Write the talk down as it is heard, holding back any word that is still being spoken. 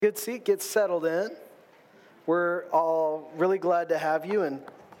Good seat, get settled in. We're all really glad to have you, and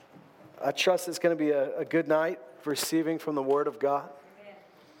I trust it's going to be a good night receiving from the Word of God. Amen.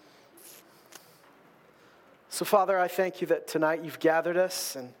 So, Father, I thank you that tonight you've gathered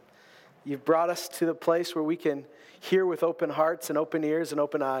us and you've brought us to the place where we can hear with open hearts and open ears and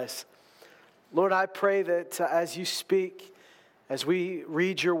open eyes. Lord, I pray that as you speak, as we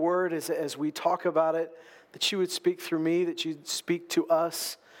read your Word, as we talk about it, that you would speak through me, that you'd speak to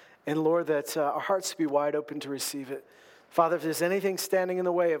us. And Lord, that our hearts be wide open to receive it. Father, if there's anything standing in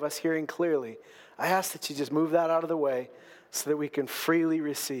the way of us hearing clearly, I ask that you just move that out of the way so that we can freely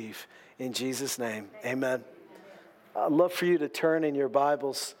receive. In Jesus' name, amen. I'd love for you to turn in your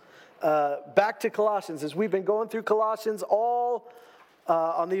Bibles back to Colossians. As we've been going through Colossians all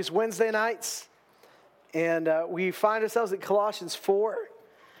on these Wednesday nights. And we find ourselves at Colossians 4.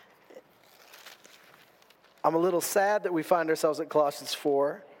 I'm a little sad that we find ourselves at Colossians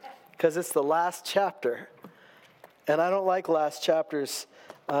 4. Because it's the last chapter. And I don't like last chapters.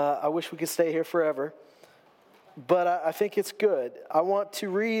 I wish we could stay here forever. But I think it's good. I want to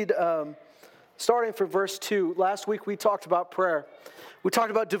read, starting from verse 2. Last week we talked about prayer. We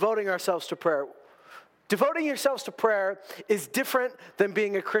talked about devoting ourselves to prayer. Devoting yourselves to prayer is different than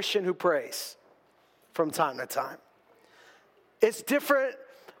being a Christian who prays from time to time. It's different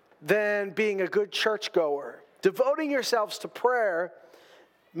than being a good churchgoer. Devoting yourselves to prayer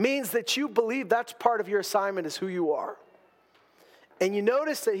means that you believe that's part of your assignment is who you are. And you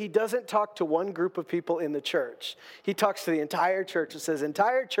notice that he doesn't talk to one group of people in the church. He talks to the entire church. It says,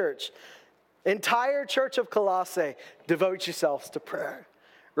 entire church of Colossae, devote yourselves to prayer.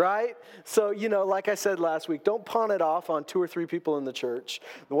 Right? So, like I said last week, don't pawn it off on 2 or 3 people in the church.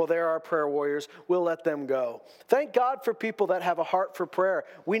 Well, they're our prayer warriors. We'll let them go. Thank God for people that have a heart for prayer.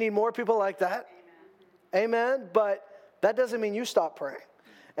 We need more people like that. Amen. But that doesn't mean you stop praying.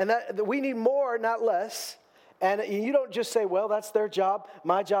 And that we need more, not less. And you don't just say, well, that's their job.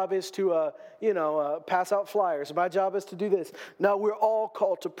 My job is to, pass out flyers. My job is to do this. No, we're all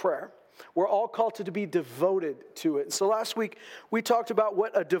called to prayer. We're all called to be devoted to it. So last week, we talked about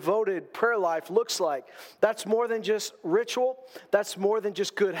what a devoted prayer life looks like. That's more than just ritual. That's more than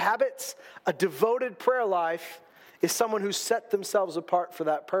just good habits. A devoted prayer life is someone who set themselves apart for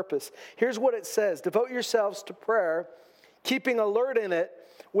that purpose. Here's what it says. Devote yourselves to prayer, keeping alert in it,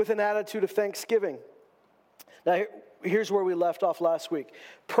 with an attitude of thanksgiving. Now, here's where we left off last week.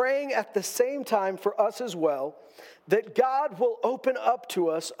 Praying at the same time for us as well, that God will open up to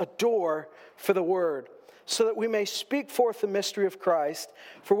us a door for the word, so that we may speak forth the mystery of Christ,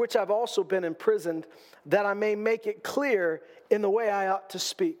 for which I've also been imprisoned, that I may make it clear in the way I ought to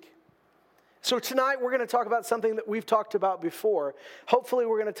speak. So tonight we're going to talk about something that we've talked about before. Hopefully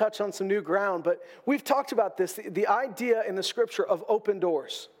we're going to touch on some new ground, but we've talked about this, the idea in the scripture of open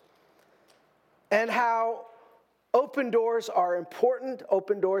doors. And how open doors are important,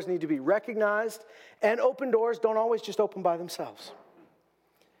 open doors need to be recognized, and open doors don't always just open by themselves.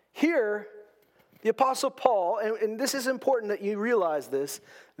 Here, the Apostle Paul, and this is important that you realize this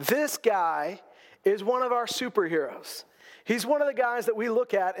guy is one of our superheroes. He's one of the guys that we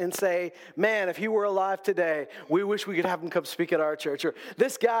look at and say, man, if he were alive today, we wish we could have him come speak at our church. Or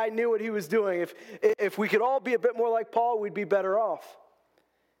this guy knew what he was doing. If we could all be a bit more like Paul, we'd be better off.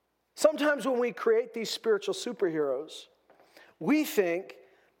 Sometimes when we create these spiritual superheroes, we think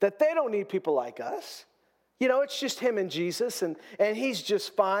that they don't need people like us. It's just him and Jesus, and he's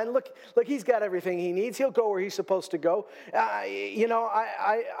just fine. Look, he's got everything he needs. He'll go where he's supposed to go. I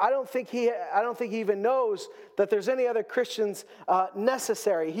don't think he even knows that there's any other Christians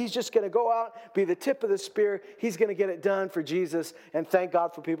necessary. He's just going to go out, be the tip of the spear. He's going to get it done for Jesus, and thank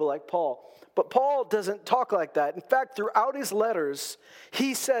God for people like Paul. But Paul doesn't talk like that. In fact, throughout his letters,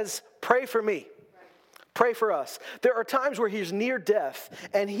 he says, pray for me. Pray for us. There are times where he's near death,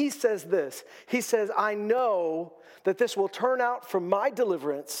 and he says this. He says, I know that this will turn out for my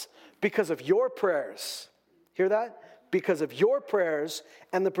deliverance because of your prayers. Hear that? Because of your prayers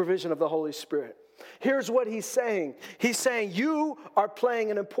and the provision of the Holy Spirit. Here's what he's saying. He's saying, you are playing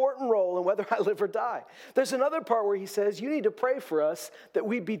an important role in whether I live or die. There's another part where he says, you need to pray for us that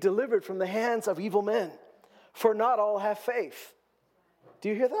we be delivered from the hands of evil men, for not all have faith. Do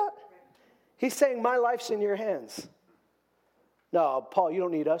you hear that? He's saying, my life's in your hands. No, Paul, you don't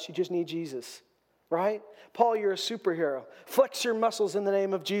need us. You just need Jesus, right? Paul, you're a superhero. Flex your muscles in the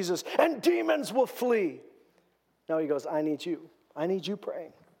name of Jesus, and demons will flee. No, he goes, I need you. I need you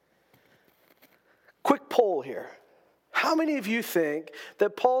praying. Quick poll here. How many of you think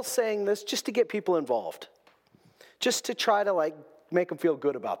that Paul's saying this just to get people involved? Just to try to make them feel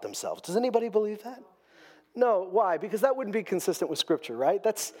good about themselves? Does anybody believe that? No, why? Because that wouldn't be consistent with Scripture, right?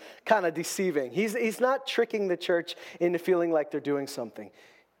 That's kind of deceiving. He's not tricking the church into feeling like they're doing something.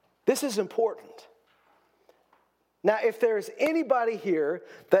 This is important. Now, if there's anybody here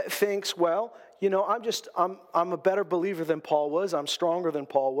that thinks, well, I'm a better believer than Paul was. I'm stronger than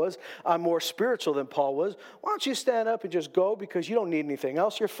Paul was. I'm more spiritual than Paul was. Why don't you stand up and just go because you don't need anything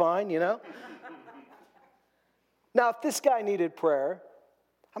else? You're fine, Now, if this guy needed prayer,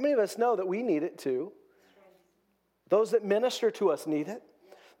 how many of us know that we need it too? Those that minister to us need it.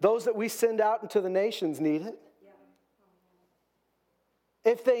 Those that we send out into the nations need it.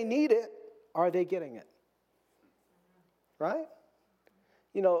 If they need it, are they getting it? Right?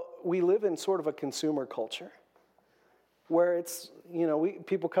 We live in sort of a consumer culture where it's,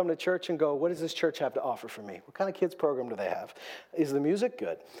 people come to church and go, what does this church have to offer for me? What kind of kids program do they have? Is the music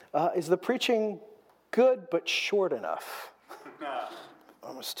good? Is the preaching good but short enough?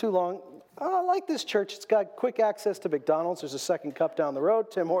 It's too long. I like this church. It's got quick access to McDonald's. There's a second cup down the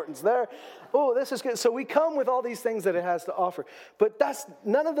road. Tim Hortons there. Oh, this is good. So we come with all these things that it has to offer. But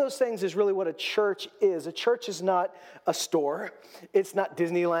none of those things is really what a church is. A church is not a store. It's not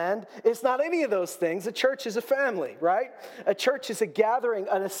Disneyland. It's not any of those things. A church is a family, right? A church is a gathering,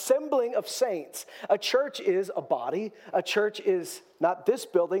 an assembling of saints. A church is a body. A church is not this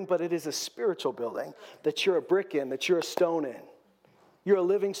building, but it is a spiritual building that you're a brick in, that you're a stone in. You're a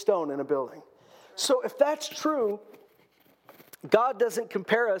living stone in a building. So if that's true, God doesn't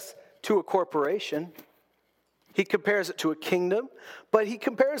compare us to a corporation. He compares it to a kingdom. But he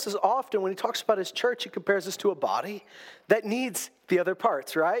compares us often, when he talks about his church, he compares us to a body that needs the other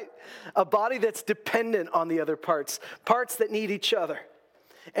parts, right? A body that's dependent on the other parts that need each other.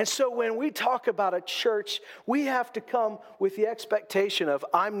 And so when we talk about a church, we have to come with the expectation of,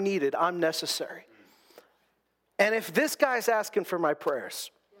 I'm needed, I'm necessary. And if this guy's asking for my prayers,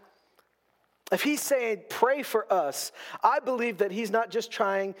 if he's saying, pray for us, I believe that he's not just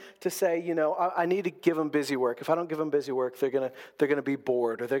trying to say, I need to give them busy work. If I don't give them busy work, they're gonna be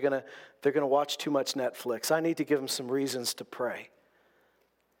bored, or they're gonna watch too much Netflix. I need to give them some reasons to pray.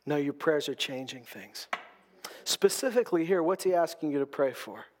 No, your prayers are changing things. Specifically here, what's he asking you to pray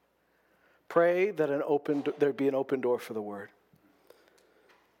for? Pray that there be an open door for the word.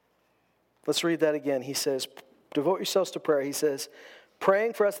 Let's read that again. He says, devote yourselves to prayer. He says,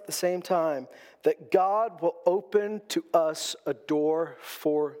 praying for us at the same time that God will open to us a door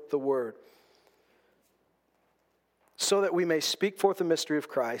for the word, so that we may speak forth the mystery of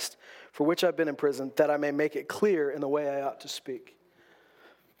Christ, for which I've been imprisoned, that I may make it clear in the way I ought to speak.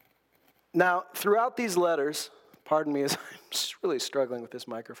 Now, throughout these letters, pardon me as I'm just really struggling with this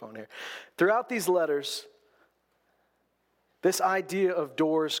microphone here. Throughout these letters, this idea of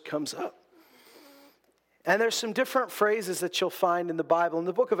doors comes up. And there's some different phrases that you'll find in the Bible. In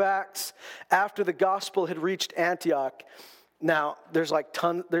the book of Acts, after the gospel had reached Antioch, now there's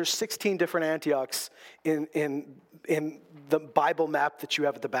 16 different Antiochs in the Bible map that you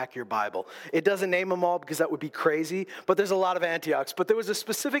have at the back of your Bible. It doesn't name them all because that would be crazy, but there's a lot of Antiochs. But there was a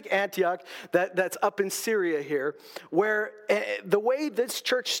specific Antioch that's up in Syria here, where the way this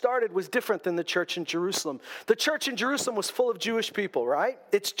church started was different than the church in Jerusalem. The church in Jerusalem was full of Jewish people, right?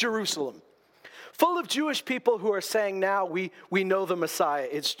 It's Jerusalem. Full of Jewish people who are saying now we know the Messiah,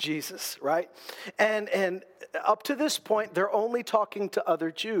 it's Jesus, right? And up to this point, they're only talking to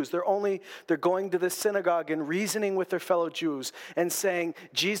other Jews. They're going to the synagogue and reasoning with their fellow Jews and saying,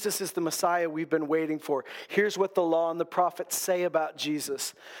 Jesus is the Messiah we've been waiting for. Here's what the law and the prophets say about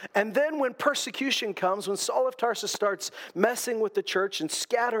Jesus. And then when persecution comes, when Saul of Tarsus starts messing with the church and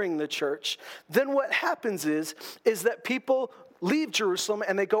scattering the church, then what happens is that people leave Jerusalem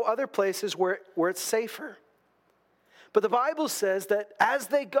and they go other places where it's safer. But the Bible says that as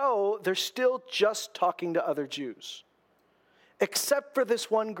they go, they're still just talking to other Jews, except for this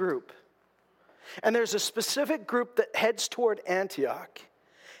one group. And there's a specific group that heads toward Antioch.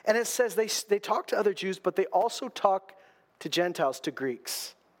 And it says they talk to other Jews, but they also talk to Gentiles, to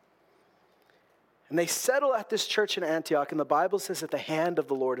Greeks. And they settle at this church in Antioch, and the Bible says that the hand of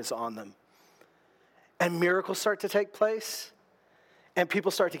the Lord is on them. And miracles start to take place. And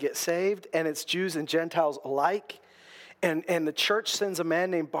people start to get saved, and it's Jews and Gentiles alike. And the church sends a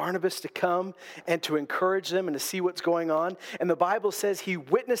man named Barnabas to come and to encourage them and to see what's going on. And the Bible says he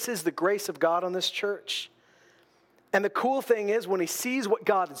witnesses the grace of God on this church. And the cool thing is, when he sees what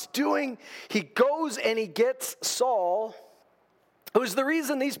God is doing, he goes and he gets Saul, who's the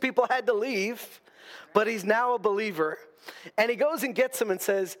reason these people had to leave, but he's now a believer. And he goes and gets him and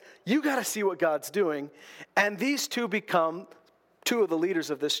says, you got to see what God's doing. And these two become two of the leaders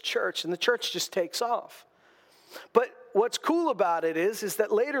of this church, and the church just takes off. But what's cool about it is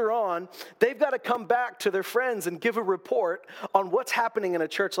that later on, they've got to come back to their friends and give a report on what's happening in a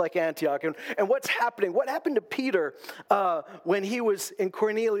church like Antioch and what's happening. What happened to Peter when he was in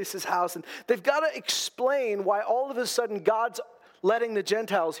Cornelius' house? And they've got to explain why all of a sudden God's letting the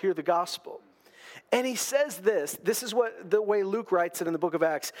Gentiles hear the gospel. And he says this is what the way Luke writes it in the book of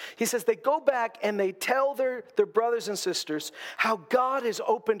Acts. He says they go back and they tell their brothers and sisters how God has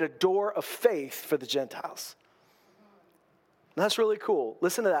opened a door of faith for the Gentiles. And that's really cool.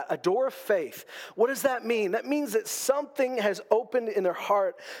 Listen to that, a door of faith. What does that mean? That means that something has opened in their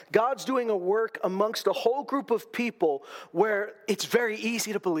heart. God's doing a work amongst a whole group of people where it's very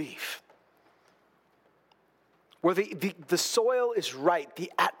easy to believe. Where the soil is right,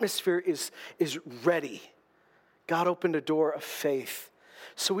 the atmosphere is ready. God opened a door of faith.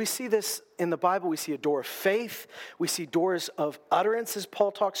 So we see this in the Bible. We see a door of faith. We see doors of utterance, as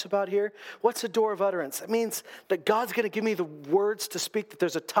Paul talks about here. What's a door of utterance? It means that God's going to give me the words to speak, that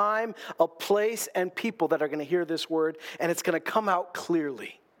there's a time, a place, and people that are going to hear this word, and it's going to come out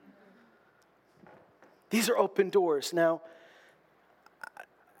clearly. These are open doors. Now,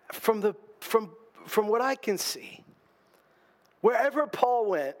 from what I can see, wherever Paul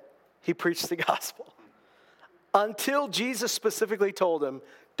went, he preached the gospel. Until Jesus specifically told him,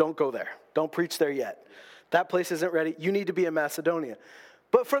 don't go there. Don't preach there yet. That place isn't ready. You need to be in Macedonia.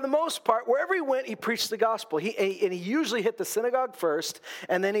 But for the most part, wherever he went, he preached the gospel. And he usually hit the synagogue first,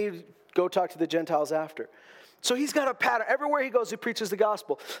 and then he'd go talk to the Gentiles after. So he's got a pattern. Everywhere he goes, he preaches the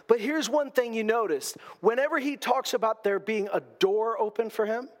gospel. But here's one thing you notice. Whenever he talks about there being a door open for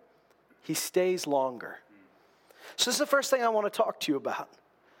him, he stays longer. So this is the first thing I want to talk to you about.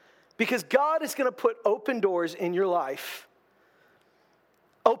 Because God is going to put open doors in your life.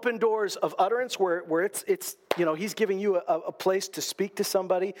 Open doors of utterance where it's he's giving you a place to speak to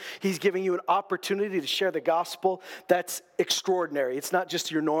somebody. He's giving you an opportunity to share the gospel. That's extraordinary. It's not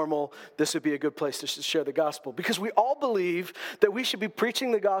just your normal, this would be a good place to share the gospel. Because we all believe that we should be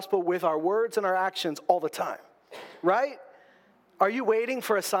preaching the gospel with our words and our actions all the time. Right? Are you waiting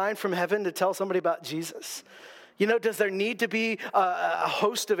for a sign from heaven to tell somebody about Jesus? Does there need to be a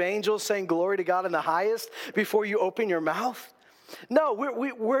host of angels saying glory to God in the highest before you open your mouth? No,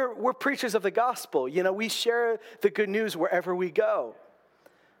 we're preachers of the gospel. We share the good news wherever we go.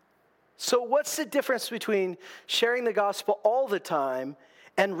 So what's the difference between sharing the gospel all the time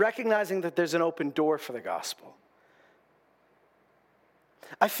and recognizing that there's an open door for the gospel?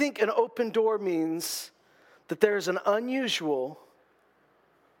 I think an open door means that there's an unusual,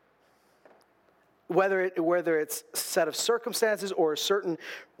 whether it's a set of circumstances or a certain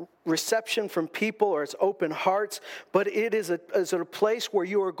reception from people or it's open hearts, but it is a place where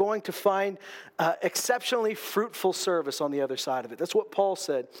you are going to find exceptionally fruitful service on the other side of it. That's what Paul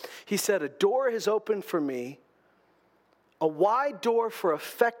said. He said, a door has opened for me. A wide door for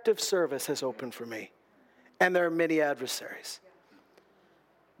effective service has opened for me. And there are many adversaries.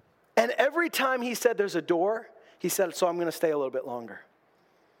 And every time he said there's a door, he said, so I'm going to stay a little bit longer.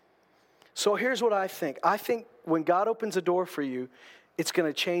 So here's what I think. I think when God opens a door for you, it's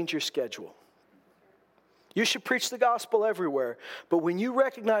going to change your schedule. You should preach the gospel everywhere. But when you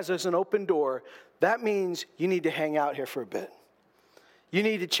recognize there's an open door, that means you need to hang out here for a bit. You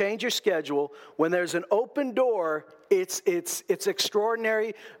need to change your schedule. When there's an open door, it's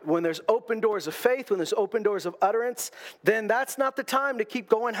extraordinary. When there's open doors of faith, when there's open doors of utterance, then that's not the time to keep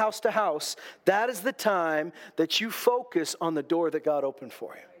going house to house. That is the time that you focus on the door that God opened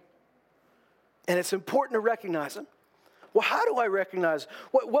for you. And it's important to recognize them. Well, how do I recognize?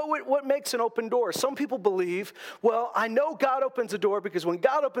 What makes an open door? Some people believe, well, I know God opens a door because when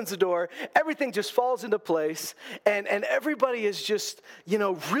God opens a door, everything just falls into place and everybody is just,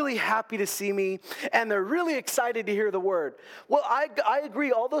 really happy to see me and they're really excited to hear the word. Well, I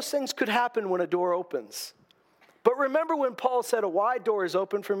agree. All those things could happen when a door opens. But remember when Paul said a wide door is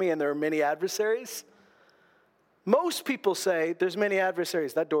open for me and there are many adversaries? Most people say there's many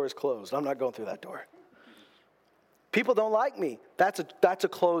adversaries. That door is closed. I'm not going through that door. People don't like me. That's a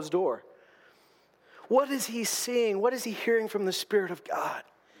closed door. What is he seeing? What is he hearing from the Spirit of God?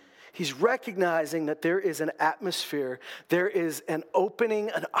 He's recognizing that there is an atmosphere, there is an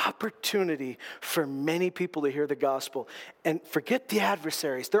opening, an opportunity for many people to hear the gospel. And forget the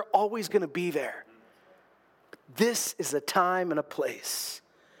adversaries. They're always going to be there. This is a time and a place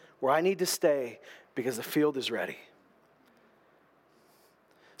where I need to stay because the field is ready.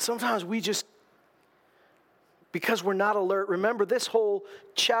 Sometimes because we're not alert. Remember, this whole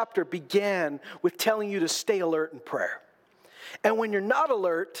chapter began with telling you to stay alert in prayer. And when you're not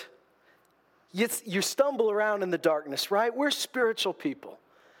alert, you stumble around in the darkness, right? We're spiritual people.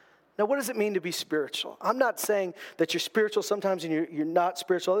 Now, what does it mean to be spiritual? I'm not saying that you're spiritual sometimes and you're not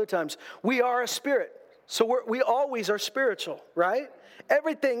spiritual other times. We are a spirit. So we always are spiritual, right?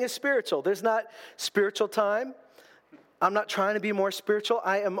 Everything is spiritual. There's not spiritual time. I'm not trying to be more spiritual.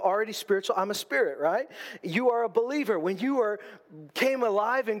 I am already spiritual. I'm a spirit, right? You are a believer. When you came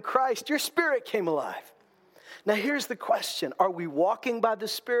alive in Christ, your spirit came alive. Now, here's the question. Are we walking by the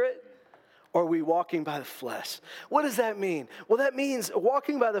Spirit? Or are we walking by the flesh? What does that mean? Well, that means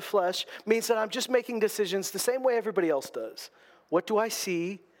walking by the flesh means that I'm just making decisions the same way everybody else does. What do I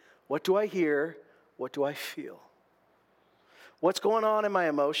see? What do I hear? What do I feel? What's going on in my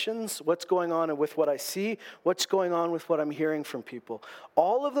emotions? What's going on with what I see? What's going on with what I'm hearing from people?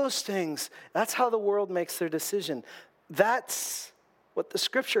 All of those things, that's how the world makes their decision. That's what the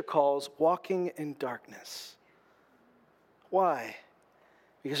Scripture calls walking in darkness. Why?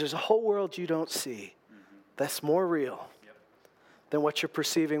 Because there's a whole world you don't see that's more real than what you're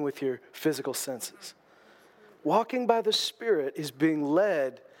perceiving with your physical senses. Walking by the Spirit is being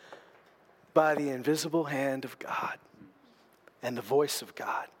led by the invisible hand of God and the voice of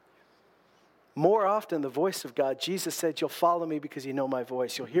God. More often, the voice of God. Jesus said, you'll follow me because you know my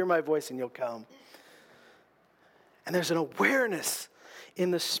voice. You'll hear my voice and you'll come. And there's an awareness in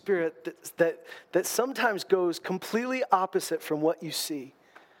the Spirit that sometimes goes completely opposite from what you see.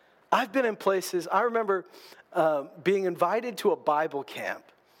 I've been in places, I remember being invited to a Bible camp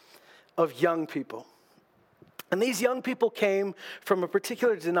of young people. And these young people came from a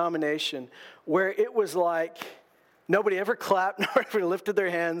particular denomination where it was like nobody ever clapped, nobody ever lifted their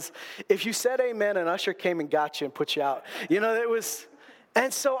hands. If you said amen, an usher came and got you and put you out. You know, it was,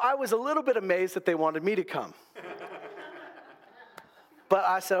 and so I was a little bit amazed that they wanted me to come. But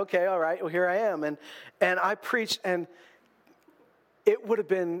I said, okay, all right, well, here I am. And I preached, and it would have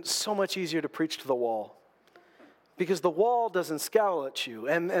been so much easier to preach to the wall because the wall doesn't scowl at you.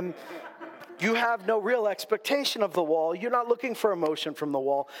 And you have no real expectation of the wall. You're not looking for emotion from the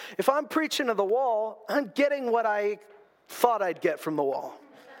wall. If I'm preaching to the wall, I'm getting what I thought I'd get from the wall.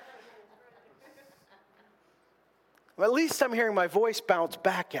 Well, at least I'm hearing my voice bounce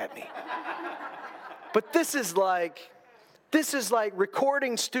back at me. But this is like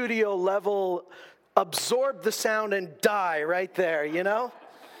recording studio level, absorb the sound and die right there, you know?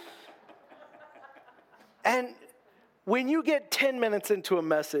 And when you get 10 minutes into a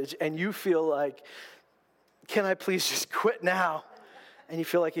message and you feel like, can I please just quit now? And you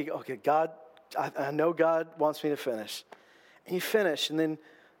feel like, okay, God, I know God wants me to finish. And you finish, and then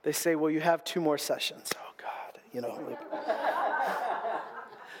they say, well, you have 2 more sessions. Oh, God, you know. Like,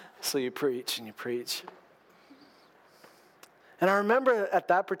 so you preach and you preach. And I remember at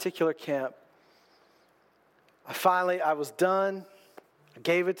that particular camp, I was done. I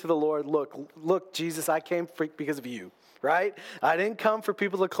gave it to the Lord. Look, Jesus, I came because of you, right? I didn't come for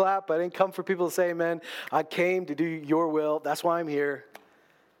people to clap. I didn't come for people to say amen. I came to do your will. That's why I'm here.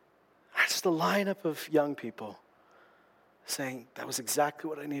 Just a lineup of young people saying, that was exactly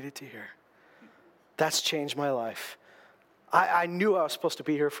what I needed to hear. That's changed my life. I knew I was supposed to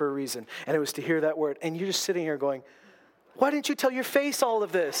be here for a reason, and it was to hear that word. And you're just sitting here going, why didn't you tell your face all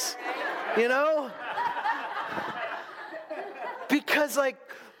of this? You know? Because,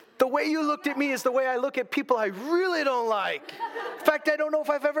 the way you looked at me is the way I look at people I really don't like. In fact, I don't know if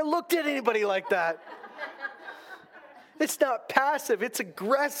I've ever looked at anybody like that. It's not passive, it's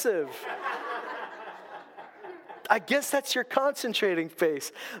aggressive. I guess that's your concentrating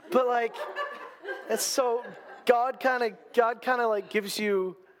face. But, it's so, God kind of gives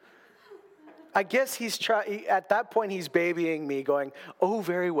you, I guess at that point he's babying me going, oh,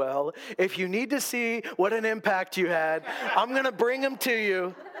 very well. If you need to see what an impact you had, I'm going to bring him to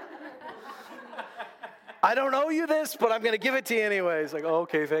you. I don't owe you this, but I'm going to give it to you anyways. Like, oh,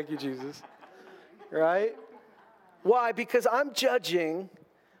 okay, thank you, Jesus. Right? Why? Because I'm judging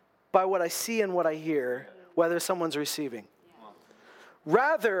by what I see and what I hear, whether someone's receiving.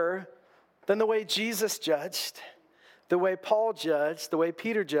 Rather than the way Jesus judged, the way Paul judged, the way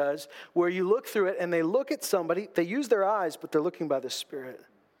Peter judged, where you look through it and they look at somebody, they use their eyes, but they're looking by the Spirit.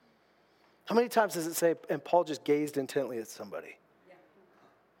 How many times does it say, and Paul just gazed intently at somebody?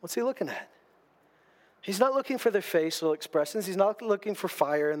 What's he looking at? He's not looking for their facial expressions. He's not looking for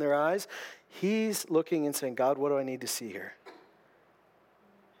fire in their eyes. He's looking and saying, God, what do I need to see here?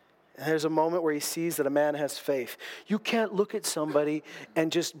 And there's a moment where he sees that a man has faith. You can't look at somebody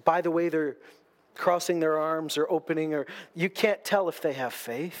and just, by the way they're crossing their arms or opening, or you can't tell if they have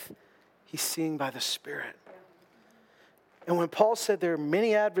faith. He's seeing by the Spirit. And when Paul said there are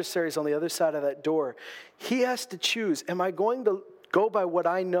many adversaries on the other side of that door, he has to choose, am I going to go by what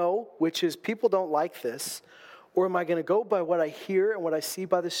I know, which is people don't like this, Or am I going to go by what I hear and what I see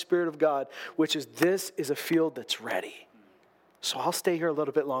by the Spirit of God, which is this is a field that's ready. So I'll stay here a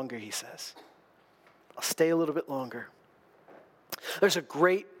little bit longer, he says. I'll stay a little bit longer. There's a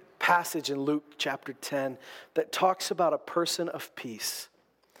great passage in Luke chapter 10 that talks about a person of peace.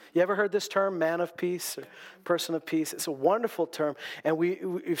 You ever heard this term, man of peace or person of peace? It's a wonderful term, and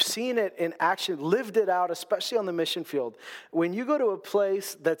we've seen it in action, lived it out, especially on the mission field. When you go to a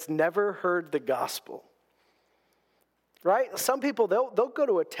place that's never heard the gospel, right? Some people, they'll go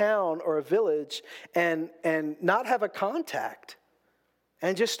to a town or a village and not have a contact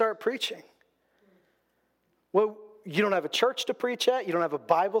and just start preaching. Well, you don't have a church to preach at. You don't have a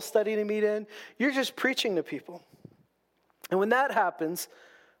Bible study to meet in. You're just preaching to people. And when that happens,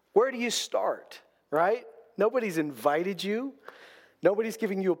 where do you start, right? Nobody's invited you. Nobody's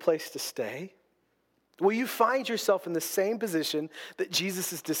giving you a place to stay. Well, you find yourself in the same position that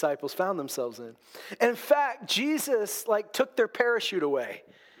Jesus' disciples found themselves in. And in fact, Jesus took their parachute away.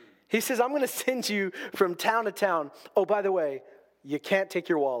 He says, I'm going to send you from town to town. Oh, by the way, you can't take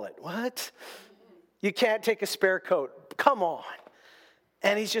your wallet. What? You can't take a spare coat. Come on.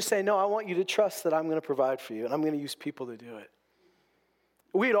 And he's just saying, no, I want you to trust that I'm going to provide for you, and I'm going to use people to do it.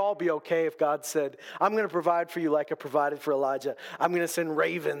 We'd all be okay if God said, I'm going to provide for you like I provided for Elijah. I'm going to send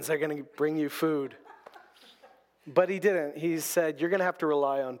ravens. They're going to bring you food. But he didn't. He said, you're going to have to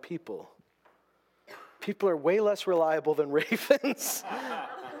rely on people. People are way less reliable than ravens.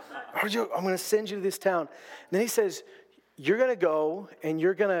 I'm going to send you to this town. And then he says, you're going to go and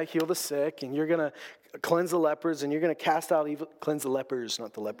you're going to heal the sick and you're going to cleanse the lepers and you're going to cast out evil. Cleanse the lepers,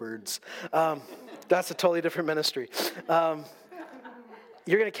 not the leopards. That's a totally different ministry.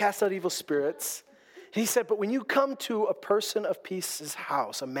 You're going to cast out evil spirits. He said, but when you come to a person of peace's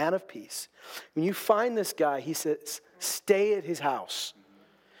house, a man of peace, when you find this guy, he says, stay at his house.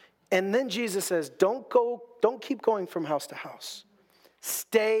 And then Jesus says, don't keep going from house to house.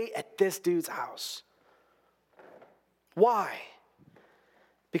 Stay at this dude's house. Why?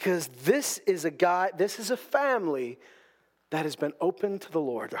 Because this is a family that has been open to the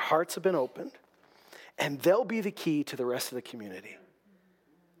Lord. Their hearts have been opened. And they'll be the key to the rest of the community.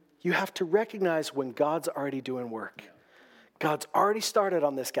 You have to recognize when God's already doing work. God's already started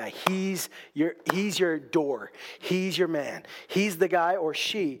on this guy. He's your door. He's your man. He's the guy or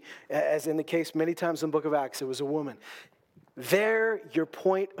she, as in the case many times in the book of Acts, it was a woman. They're your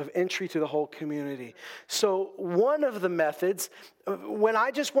point of entry to the whole community. So one of the methods, when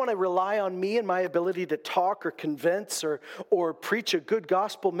I just want to rely on me and my ability to talk or convince or preach a good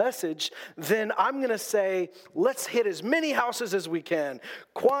gospel message, then I'm going to say, let's hit as many houses as we can.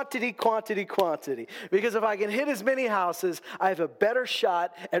 Quantity, quantity, quantity. Because if I can hit as many houses, I have a better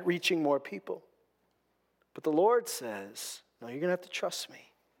shot at reaching more people. But the Lord says, no, you're going to have to trust me.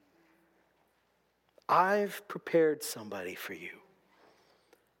 I've prepared somebody for you.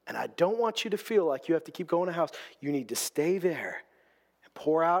 And I don't want you to feel like you have to keep going to house. You need to stay there and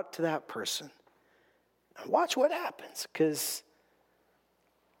pour out to that person. And watch what happens, because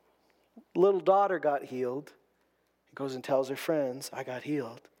little daughter got healed. He goes and tells her friends, I got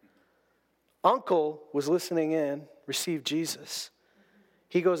healed. Uncle was listening in, received Jesus.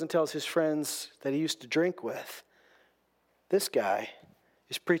 He goes and tells his friends that he used to drink with, this guy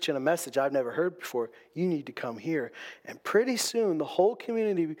is preaching a message I've never heard before. You need to come here. And pretty soon, the whole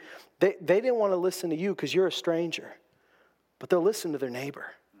community, they didn't want to listen to you because you're a stranger. But they'll listen to their neighbor.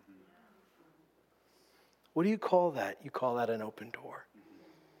 What do you call that? You call that an open door.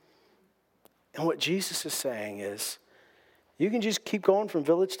 And what Jesus is saying is, you can just keep going from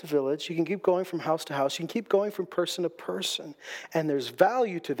village to village. You can keep going from house to house. You can keep going from person to person. And there's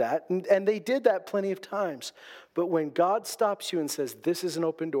value to that. And they did that plenty of times. But when God stops you and says, this is an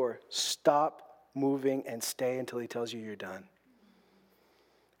open door, stop moving and stay until he tells you you're done.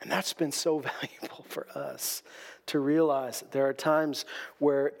 And that's been so valuable for us to realize that there are times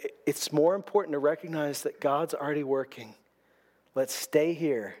where it's more important to recognize that God's already working. Let's stay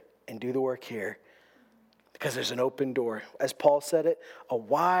here and do the work here. Because there's an open door. As Paul said it, a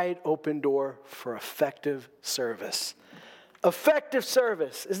wide open door for effective service. Effective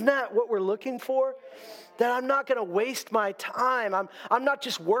service. Isn't that what we're looking for? That I'm not going to waste my time. I'm not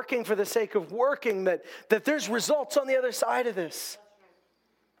just working for the sake of working, that there's results on the other side of this.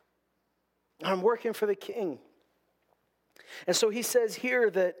 I'm working for the King. And so he says here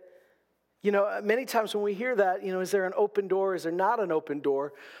that You know, many times when we hear that, you know, is there an open door? Is there not an open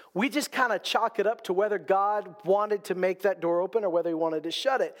door? We just kind of chalk it up to whether God wanted to make that door open or whether he wanted to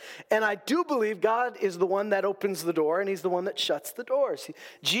shut it. And I do believe God is the one that opens the door and he's the one that shuts the doors.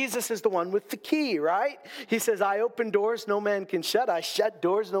 Jesus is the one with the key, right? He says, I open doors no man can shut. I shut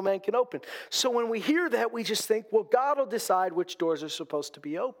doors no man can open. So when we hear that, we just think, well, God will decide which doors are supposed to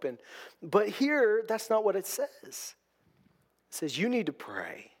be open. But here, that's not what it says. It says you need to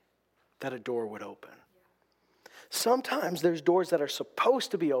pray that a door would open. Sometimes there's doors that are supposed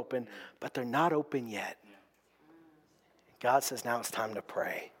to be open, but they're not open yet. God says now it's time to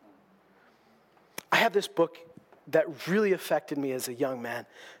pray. I have this book that really affected me as a young man.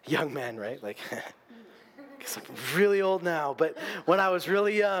 Young man, right? Like, because I'm really old now, but when I was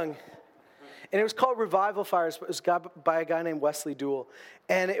really young. And it was called Revival Fires. It was by a guy named Wesley Duell.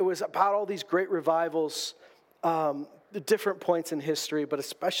 And it was about all these great revivals, different points in history, but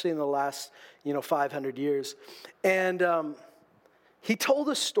especially in the last, 500 years. And he told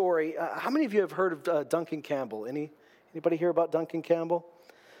a story. How many of you have heard of Duncan Campbell? Anybody hear about Duncan Campbell?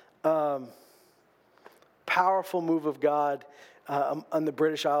 Powerful move of God on the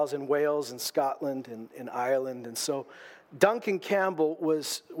British Isles in Wales and Scotland and Ireland. And so Duncan Campbell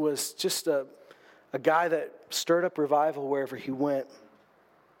was just a guy that stirred up revival wherever he went.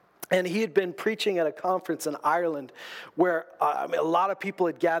 And he had been preaching at a conference in Ireland where a lot of people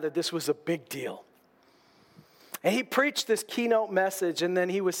had gathered. This was a big deal. And he preached this keynote message, and then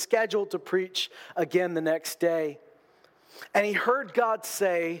he was scheduled to preach again the next day. And he heard God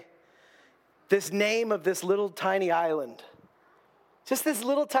say this name of this little tiny island. Just this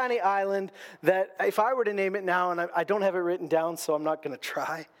little tiny island that if I were to name it now, and I don't have it written down, so I'm not going to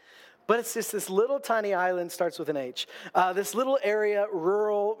try. But it's just this little tiny island, starts with an H. This little area,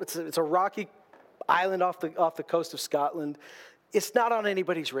 rural, it's a rocky island off the coast of Scotland. It's not on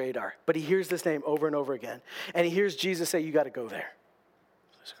anybody's radar, but he hears this name over and over again. And he hears Jesus say, you got to go there.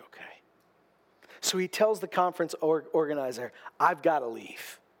 He's like, okay. So he tells the conference organizer, I've got to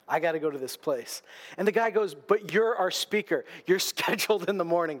leave. I got to go to this place. And the guy goes, but you're our speaker. You're scheduled in the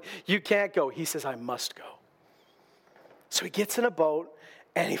morning. You can't go. He says, I must go. So he gets in a boat.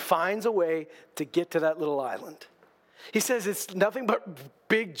 And he finds a way to get to that little island. He says it's nothing but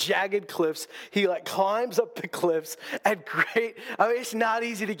big jagged cliffs. He climbs up the cliffs at it's not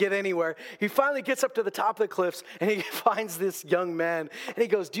easy to get anywhere. He finally gets up to the top of the cliffs and he finds this young man. And he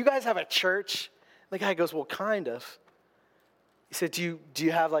goes, do you guys have a church? The guy goes, well, kind of. He said, do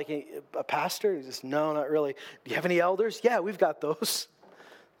you have a pastor? He says, no, not really. Do you have any elders? Yeah, we've got those.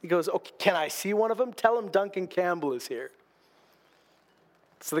 He goes, okay, can I see one of them? Tell him Duncan Campbell is here.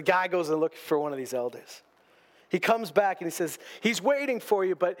 So the guy goes and looks for one of these elders. He comes back and he says, he's waiting for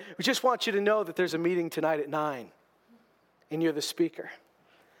you, but we just want you to know that there's a meeting tonight at 9, and you're the speaker.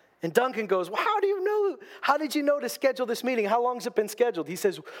 And Duncan goes, well, how do you know? How did you know to schedule this meeting? How long has it been scheduled? He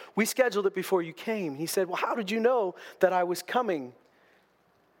says, we scheduled it before you came. He said, well, how did you know that I was coming?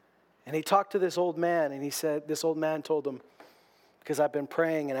 And he talked to this old man, and he said, this old man told him, because I've been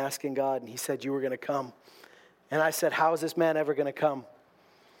praying and asking God, and he said you were going to come. And I said, how is this man ever going to come?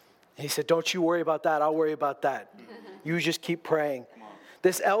 He said, don't you worry about that. I'll worry about that. You just keep praying.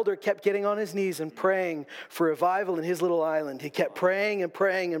 This elder kept getting on his knees and praying for revival in his little island. He kept praying and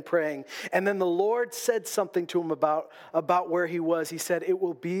praying and praying. And then the Lord said something to him about where he was. He said, it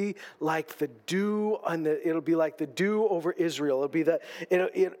will be like the dew it'll be like the dew over Israel. It'll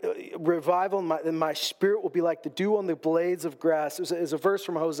be revival in my spirit will be like the dew on the blades of grass. It's a verse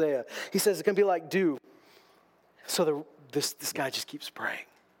from Hosea. He says it's going to be like dew. So this guy just keeps praying.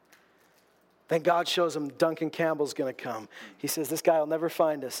 Then God shows him Duncan Campbell's going to come. He says, this guy will never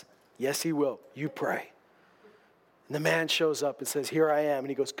find us. Yes, he will. You pray. And the man shows up and says, here I am. And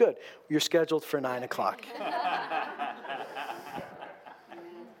he goes, good. You're scheduled for 9 o'clock.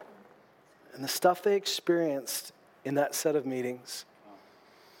 And the stuff they experienced in that set of meetings,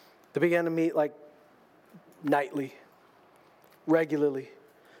 they began to meet nightly, regularly.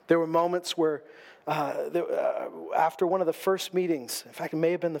 There were moments where after one of the first meetings, in fact, it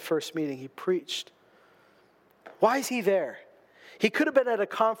may have been the first meeting, he preached. Why is he there? He could have been at a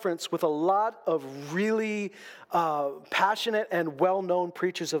conference with a lot of really passionate and well-known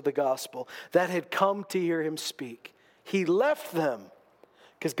preachers of the gospel that had come to hear him speak. He left them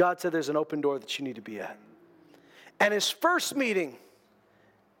because God said there's an open door that you need to be at. And his first meeting,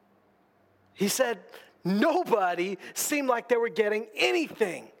 he said nobody seemed like they were getting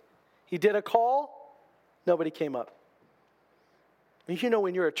anything. He did a call. Nobody came up. You know,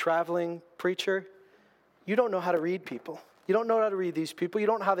 when you're a traveling preacher, you don't know how to read people. You don't know how to read these people. You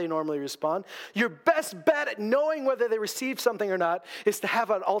don't know how they normally respond. Your best bet at knowing whether they receive something or not is to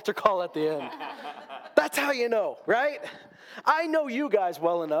have an altar call at the end. That's how you know, right? I know you guys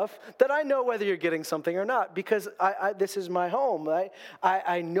well enough that I know whether you're getting something or not because this is my home.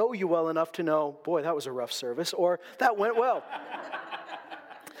 I know you well enough to know, boy, that was a rough service, or that went well.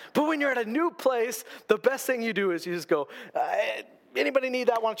 But when you're at a new place, the best thing you do is you just go, anybody need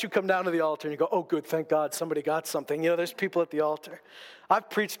that? Why don't you come down to the altar? And you go, oh, good, thank God, somebody got something. You know, there's people at the altar. I've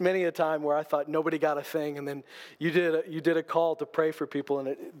preached many a time where I thought nobody got a thing, and then you did a call to pray for people,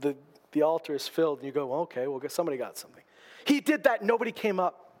 and the altar is filled, and you go, well, okay, well, somebody got something. He did that, nobody came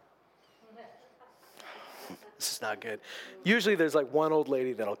up. This is not good. Usually there's like one old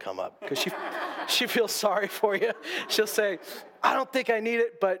lady that'll come up because she feels sorry for you. She'll say, I don't think I need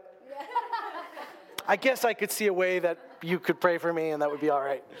it, but I guess I could see a way that you could pray for me and that would be all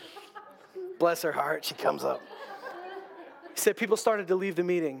right. Bless her heart, she comes up. He said people started to leave the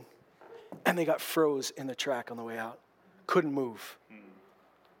meeting and they got froze in the track on the way out. Couldn't move.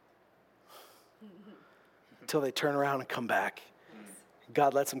 Until they turn around and come back.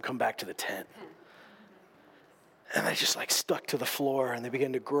 God lets them come back to the tent. And they just like stuck to the floor and they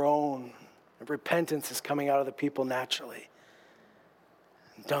begin to groan. And repentance is coming out of the people naturally.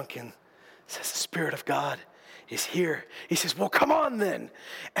 And Duncan says, the Spirit of God is here. He says, well, come on then.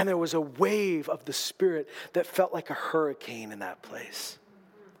 And there was a wave of the Spirit that felt like a hurricane in that place.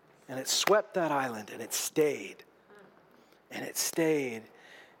 And it swept that island and it stayed. And it stayed.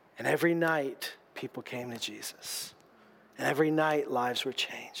 And every night, people came to Jesus. And every night, lives were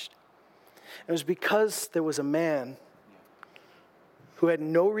changed. It was because there was a man who had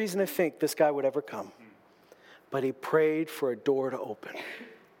no reason to think this guy would ever come. But he prayed for a door to open.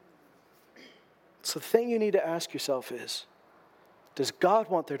 So the thing you need to ask yourself is, does God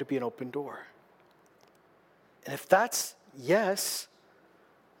want there to be an open door? And if that's yes,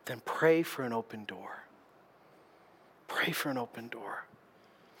 then pray for an open door. Pray for an open door.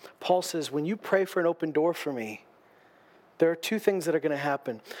 Paul says, when you pray for an open door for me, there are two things that are going to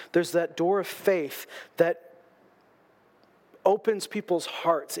happen. There's that door of faith that opens people's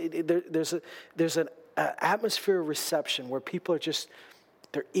hearts. There's an atmosphere of reception where people are just,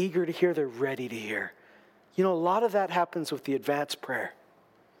 they're eager to hear, they're ready to hear. You know, a lot of that happens with the advanced prayer.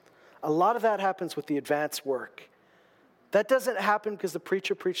 A lot of that happens with the advanced work. That doesn't happen because the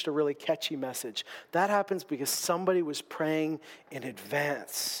preacher preached a really catchy message. That happens because somebody was praying in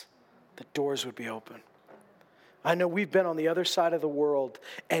advance that doors would be open. I know we've been on the other side of the world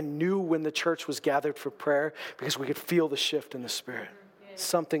and knew when the church was gathered for prayer because we could feel the shift in the Spirit.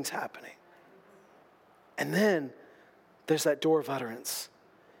 Something's happening. And then there's that door of utterance.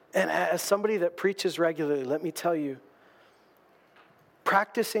 And as somebody that preaches regularly, let me tell you,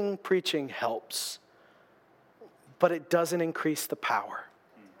 practicing preaching helps, but it doesn't increase the power.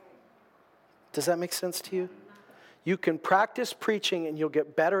 Does that make sense to you? You can practice preaching and you'll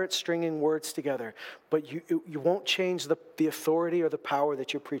get better at stringing words together, but you won't change the authority or the power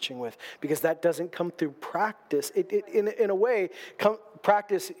that you're preaching with because that doesn't come through practice. In a way,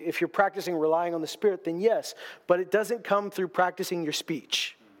 practice, if you're practicing relying on the Spirit, then yes, but it doesn't come through practicing your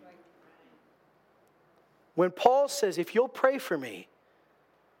speech. When Paul says, if you'll pray for me,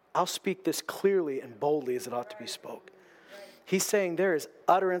 I'll speak this clearly and boldly as it ought to be spoke. He's saying there is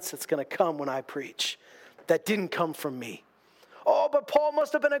utterance that's going to come when I preach that didn't come from me. Oh, but Paul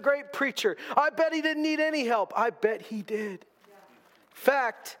must have been a great preacher. I bet he didn't need any help. I bet he did. In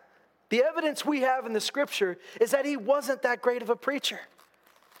fact, the evidence we have in the scripture is that he wasn't that great of a preacher.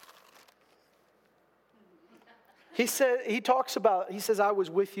 He says, I was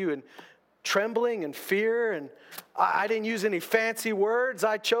with you in trembling and fear, and I didn't use any fancy words.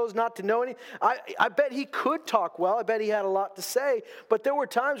 I chose not to know any. I bet he could talk well. I bet he had a lot to say. But there were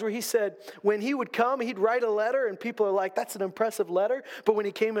times where he said when he would come, he'd write a letter, and people are like, that's an impressive letter. But when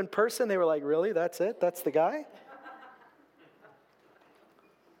he came in person, they were like, really? That's it? That's the guy?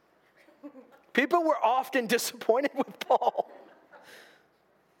 People were often disappointed with Paul.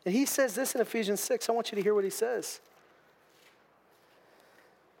 And he says this in Ephesians 6. I want you to hear what he says.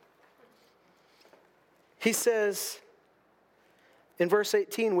 He says in verse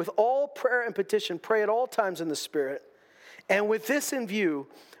 18, with all prayer and petition, pray at all times in the Spirit. And with this in view,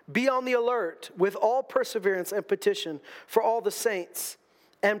 be on the alert with all perseverance and petition for all the saints.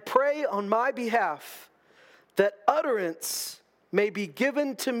 And pray on my behalf that utterance may be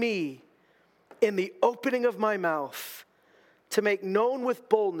given to me in the opening of my mouth to make known with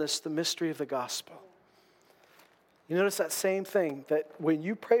boldness the mystery of the gospel. You notice that same thing, that when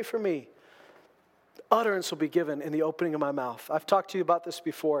you pray for me, utterance will be given in the opening of my mouth. I've talked to you about this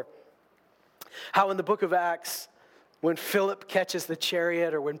before. How in the book of Acts, when Philip catches the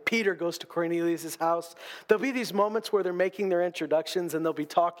chariot, or when Peter goes to Cornelius' house. There'll be these moments where they're making their introductions and they'll be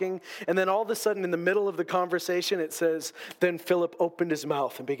talking, and then all of a sudden in the middle of the conversation it says, then Philip opened his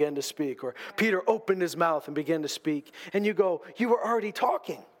mouth and began to speak, or Peter opened his mouth and began to speak. And you go, you were already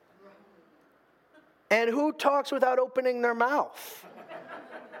talking. And who talks without opening their mouth?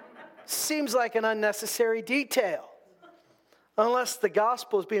 Seems like an unnecessary detail. Unless the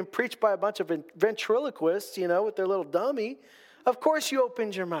gospel is being preached by a bunch of ventriloquists, with their little dummy. Of course you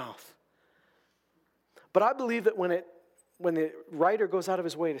opened your mouth. But I believe that when the writer goes out of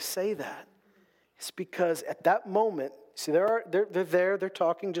his way to say that, it's because at that moment, see, they're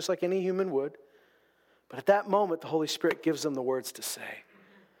talking just like any human would. But at that moment, the Holy Spirit gives them the words to say.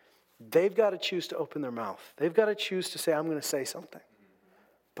 They've got to choose to open their mouth. They've got to choose to say, I'm going to say something.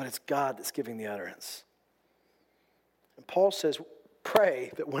 But it's God that's giving the utterance. And Paul says,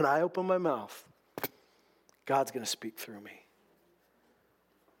 pray that when I open my mouth, God's going to speak through me.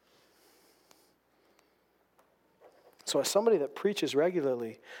 So as somebody that preaches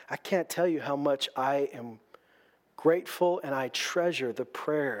regularly, I can't tell you how much I am grateful and I treasure the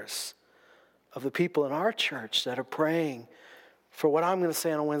prayers of the people in our church that are praying for what I'm going to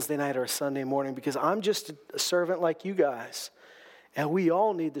say on a Wednesday night or a Sunday morning, because I'm just a servant like you guys. And we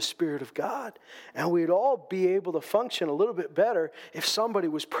all need the Spirit of God. And we'd all be able to function a little bit better if somebody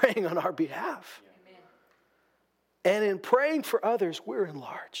was praying on our behalf. Amen. And in praying for others, we're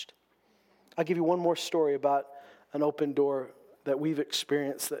enlarged. I'll give you one more story about an open door that we've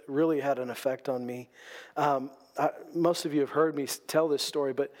experienced that really had an effect on me. Most of you have heard me tell this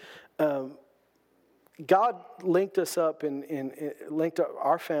story, but God linked us up linked up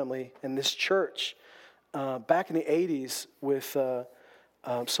our family in this church back in the 80s with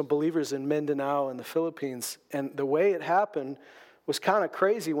some believers in Mindanao in the Philippines. And the way it happened was kind of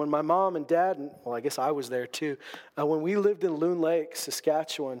crazy. When my mom and dad, I guess I was there too, when we lived in Loon Lake,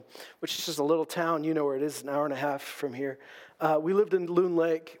 Saskatchewan, which is just a little town, you know where it is, an hour and a half from here. We lived in Loon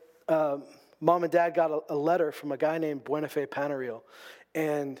Lake. Mom and dad got a letter from a guy named Buenafe Panaril.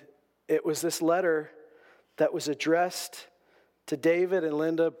 And it was this letter that was addressed to David and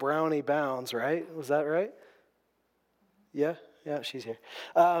Linda Brownie Bounds, right? Was that right? Yeah, she's here.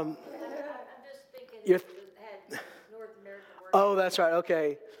 I'm just thinking it had North American words. Oh, that's right,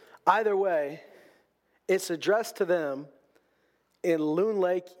 okay. Either way, it's addressed to them in Loon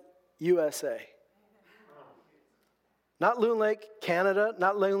Lake, USA. Not Loon Lake, Canada,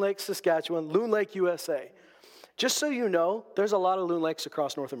 not Loon Lake, Saskatchewan, Loon Lake, USA. Just so you know, there's a lot of Loon Lakes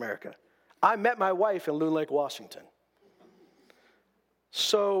across North America. I met my wife in Loon Lake, Washington.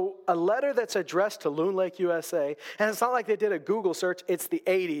 So a letter that's addressed to Loon Lake, USA, and it's not like they did a Google search, it's the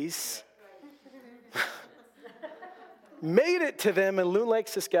 80s, made it to them in Loon Lake,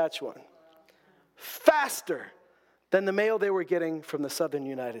 Saskatchewan, faster than the mail they were getting from the southern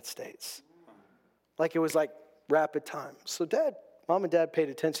United States. Like it was like rapid time. So mom and dad paid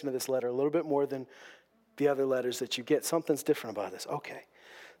attention to this letter a little bit more than the other letters that you get. Something's different about this. Okay.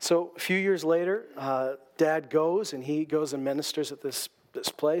 So a few years later, dad goes and he ministers at this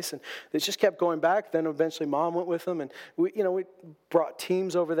place, and they just kept going back. Then eventually mom went with them, and we brought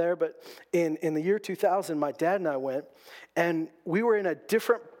teams over there. But in the year 2000, my dad and I went, and we were in a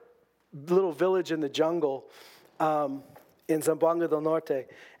different little village in the jungle in Zamboanga del Norte.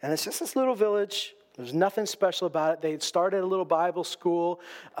 And it's just this little village. There's nothing special about it. They had started a little Bible school,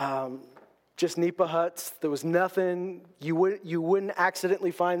 just nipa huts. There was nothing. You wouldn't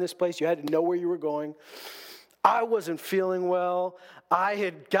accidentally find this place. You had to know where you were going. I wasn't feeling well. I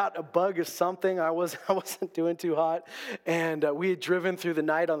had got a bug or something. I wasn't doing too hot. And we had driven through the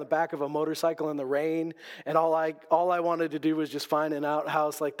night on the back of a motorcycle in the rain. And all I wanted to do was just find an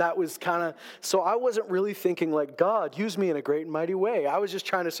outhouse. Like that was kind of, so I wasn't really thinking like, God, use me in a great and mighty way. I was just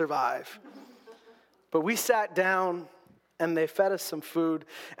trying to survive. But we sat down and they fed us some food.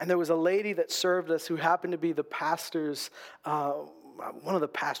 And there was a lady that served us who happened to be the pastor's, one of the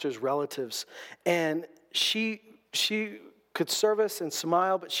pastor's relatives. And she could serve us and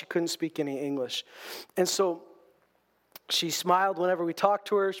smile, but she couldn't speak any English. And so she smiled whenever we talked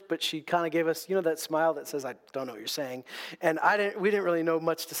to her, but she kind of gave us, that smile that says, I don't know what you're saying. And we didn't really know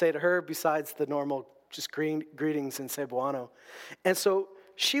much to say to her besides the normal just greetings in Cebuano. And so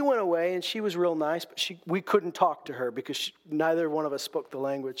she went away, and she was real nice, but we couldn't talk to her because neither one of us spoke the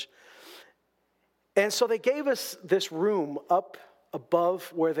language. And so they gave us this room up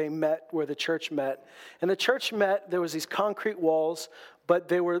above where the church met. And the church met, there was these concrete walls, but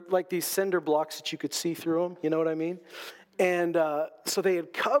they were like these cinder blocks that you could see through them, you know what I mean? And so they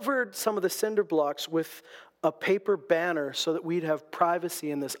had covered some of the cinder blocks with a paper banner so that we'd have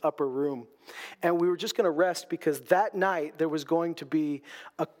privacy in this upper room. And we were just going to rest because that night there was going to be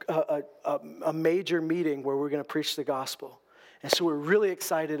a major meeting where we were going to preach the gospel. And so we're really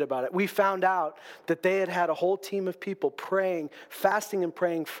excited about it. We found out that they had a whole team of people praying, fasting and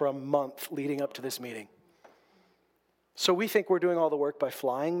praying for a month leading up to this meeting. So we think we're doing all the work by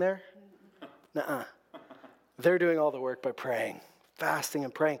flying there? Nuh-uh. They're doing all the work by praying, fasting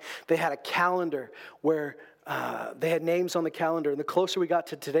and praying. They had a calendar where they had names on the calendar. And the closer we got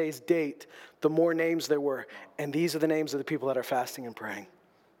to today's date, the more names there were. And these are the names of the people that are fasting and praying.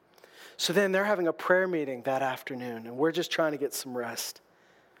 So then they're having a prayer meeting that afternoon, and we're just trying to get some rest.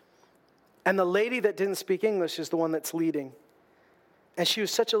 And the lady that didn't speak English is the one that's leading. And she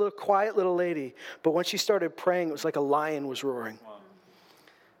was such a little quiet little lady, but when she started praying, it was like a lion was roaring. Wow.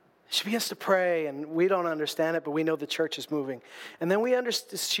 She begins to pray, and we don't understand it, but we know the church is moving. And then we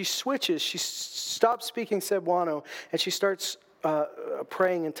understand, she switches. She stops speaking Cebuano, and she starts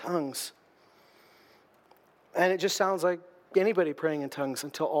praying in tongues. And it just sounds like anybody praying in tongues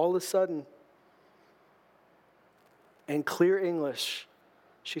until all of a sudden, in clear English,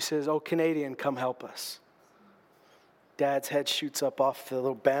 she says, "Oh, Canadian, come help us." Dad's head shoots up off the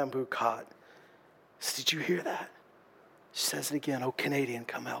little bamboo cot. Says, "Did you hear that?" She says it again, "Oh, Canadian,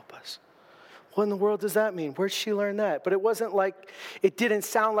 come help us." What in the world does that mean? Where'd she learn that? But it didn't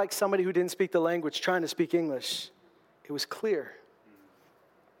sound like somebody who didn't speak the language trying to speak English. It was clear.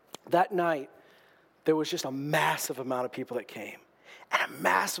 That night, there was just a massive amount of people that came, and a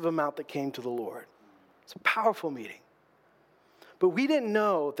massive amount that came to the Lord. It's a powerful meeting. But we didn't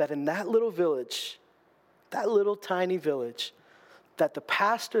know that in that little village, that little tiny village, that the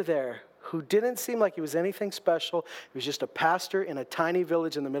pastor there, who didn't seem like he was anything special, he was just a pastor in a tiny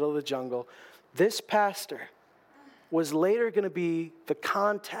village in the middle of the jungle, this pastor was later going to be the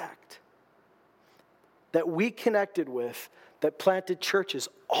contact that we connected with that planted churches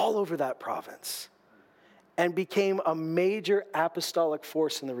all over that province and became a major apostolic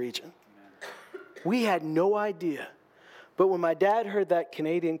force in the region. We had no idea. But when my dad heard that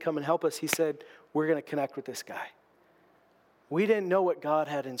Canadian come and help us, he said, "We're going to connect with this guy." We didn't know what God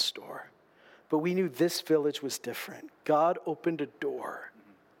had in store, but we knew this village was different. God opened a door.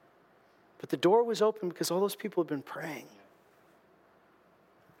 But the door was open because all those people had been praying.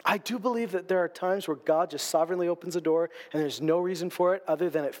 I do believe that there are times where God just sovereignly opens a door and there's no reason for it other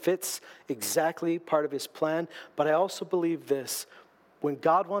than it fits exactly part of his plan. But I also believe this: when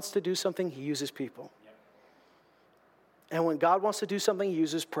God wants to do something, he uses people. And when God wants to do something, he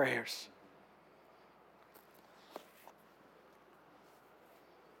uses prayers.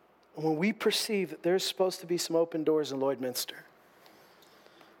 When we perceive that there's supposed to be some open doors in Lloydminster,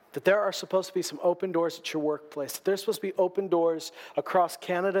 that there are supposed to be some open doors at your workplace, that there's supposed to be open doors across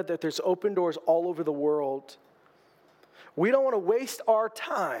Canada, that there's open doors all over the world, we don't want to waste our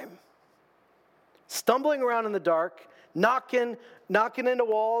time stumbling around in the dark, knocking into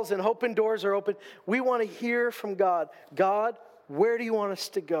walls and hoping doors are open. We want to hear from God. God, where do you want us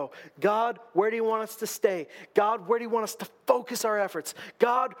to go? God, where do you want us to stay? God, where do you want us to focus our efforts?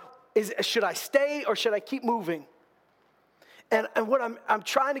 God, should I stay or should I keep moving? And what I'm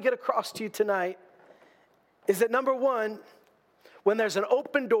trying to get across to you tonight is that, number one, when there's an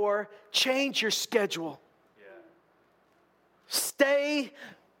open door, change your schedule. Yeah. Stay,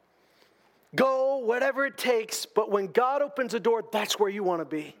 go, whatever it takes. But when God opens a door, that's where you want to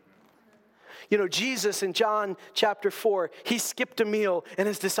be. You know, Jesus in John chapter 4, he skipped a meal and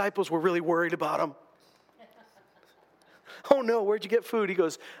his disciples were really worried about him. "Oh no, where'd you get food?" He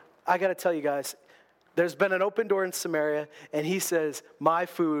goes, "I got to tell you guys, there's been an open door in Samaria," and he says, "My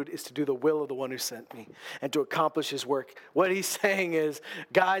food is to do the will of the one who sent me and to accomplish his work." What he's saying is,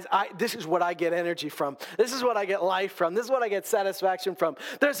 guys, this is what I get energy from. This is what I get life from. This is what I get satisfaction from.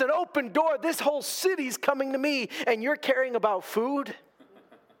 There's an open door. This whole city's coming to me, and you're caring about food?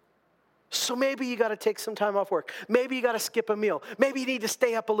 So maybe you got to take some time off work. Maybe you got to skip a meal. Maybe you need to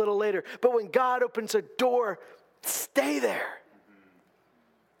stay up a little later. But when God opens a door, stay there.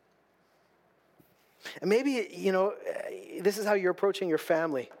 And maybe, you know, this is how you're approaching your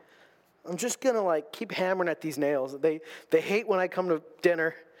family. I'm just going to keep hammering at these nails. They hate when I come to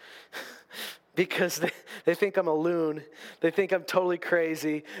dinner because they think I'm a loon. They think I'm totally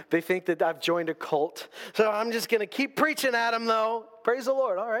crazy. They think that I've joined a cult. So I'm just going to keep preaching at them, though. Praise the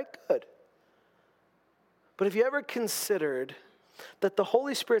Lord. All right, good. But have you ever considered that the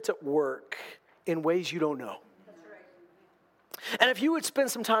Holy Spirit's at work in ways you don't know? And if you would spend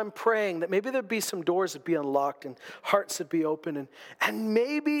some time praying that maybe there'd be some doors that be unlocked and hearts that be open. And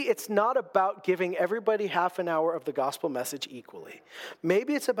maybe it's not about giving everybody half an hour of the gospel message equally.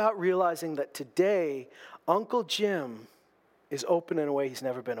 Maybe it's about realizing that today, Uncle Jim is open in a way he's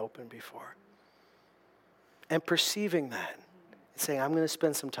never been open before. And perceiving that and saying, I'm going to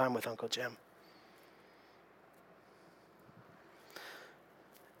spend some time with Uncle Jim.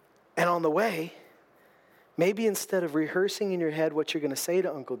 And on the way, maybe instead of rehearsing in your head what you're going to say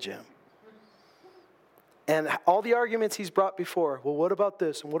to Uncle Jim, and all the arguments he's brought before, well, what about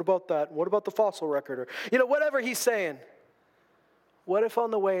this, and what about that, and what about the fossil record, or, whatever he's saying, what if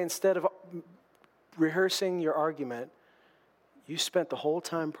on the way, instead of rehearsing your argument, you spent the whole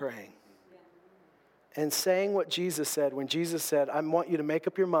time praying and saying what Jesus said when Jesus said, I want you to make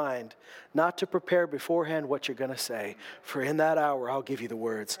up your mind not to prepare beforehand what you're going to say, for in that hour I'll give you the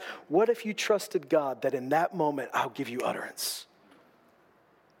words. What if you trusted God that in that moment I'll give you utterance?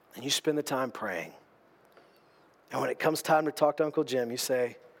 And you spend the time praying. And when it comes time to talk to Uncle Jim, you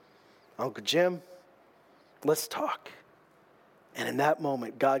say, Uncle Jim, let's talk. And in that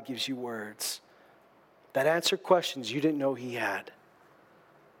moment, God gives you words that answer questions you didn't know he had.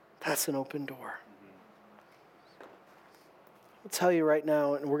 That's an open door. I'll tell you right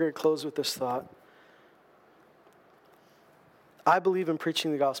now, and we're going to close with this thought. I believe in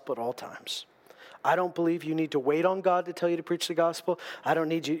preaching the gospel at all times. I don't believe you need to wait on God to tell you to preach the gospel. I don't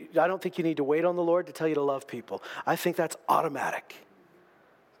think you need to wait on the Lord to tell you to love people. I think that's automatic.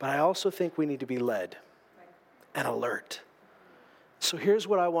 But I also think we need to be led and alert. So here's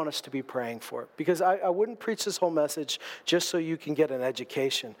what I want us to be praying for. Because I wouldn't preach this whole message just so you can get an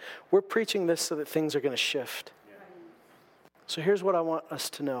education. We're preaching this so that things are going to shift. So here's what I want us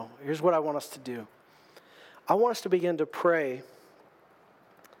to know. Here's what I want us to do. I want us to begin to pray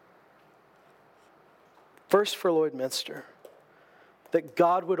first for Lloydminster, that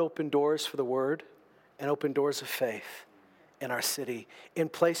God would open doors for the word and open doors of faith in our city in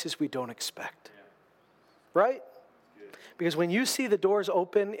places we don't expect. Right? Because when you see the doors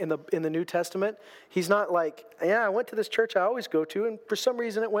open in the New Testament, he's not like, I went to this church I always go to, and for some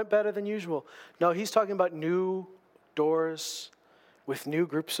reason it went better than usual. No, he's talking about new doors with new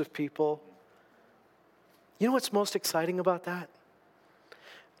groups of people. You know what's most exciting about that?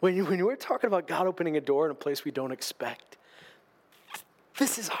 When we're talking about God opening a door in a place we don't expect,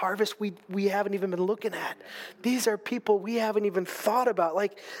 this is harvest we haven't even been looking at. These are people we haven't even thought about.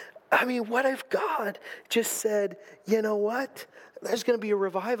 What if God just said, you know what? There's going to be a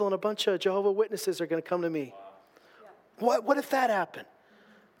revival and a bunch of Jehovah's Witnesses are going to come to me. What if that happened?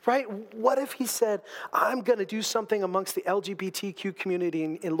 Right? What if he said, I'm going to do something amongst the LGBTQ community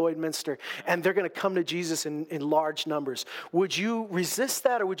in Lloydminster, and they're going to come to Jesus in large numbers? Would you resist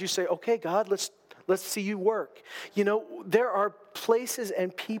that, or would you say, okay, God, let's see you work? There are places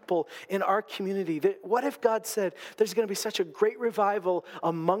and people in our community that, what if God said there's going to be such a great revival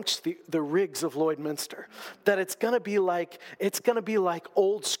amongst the rigs of Lloydminster that it's going to be like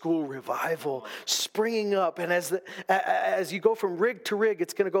old school revival springing up, and as you go from rig to rig,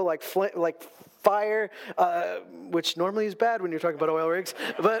 it's going to go like fire, which normally is bad when you're talking about oil rigs,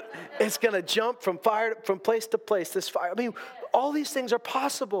 but it's going to jump from place to place. This fire, all these things are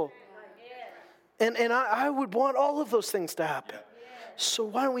possible. And I would want all of those things to happen. So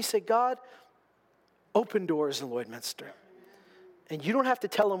why don't we say, God, open doors in Lloydminster. And you don't have to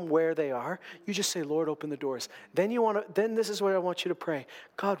tell them where they are. You just say, Lord, open the doors. Then this is what I want you to pray.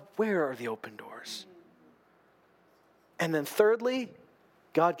 God, where are the open doors? And then thirdly,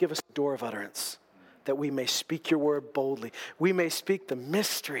 God, give us a door of utterance that we may speak your word boldly. We may speak the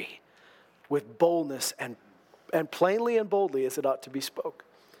mystery with boldness and plainly and boldly as it ought to be spoke.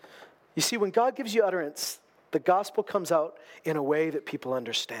 You see, when God gives you utterance, the gospel comes out in a way that people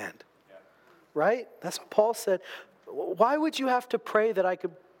understand. Yeah. Right? That's what Paul said. Why would you have to pray that I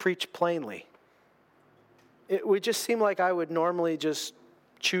could preach plainly? It would just seem like I would normally just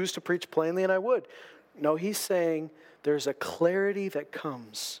choose to preach plainly, and I would. No, he's saying there's a clarity that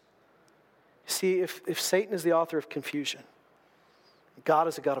comes. See, if Satan is the author of confusion, God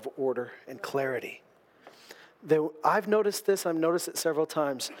is a God of order and clarity. I've noticed this, I've noticed it several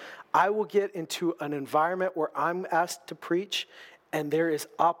times. I will get into an environment where I'm asked to preach, and there is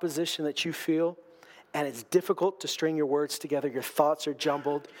opposition that you feel, and it's difficult to string your words together. Your thoughts are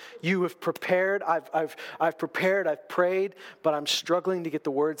jumbled. You have prepared, I've prepared, I've prayed, but I'm struggling to get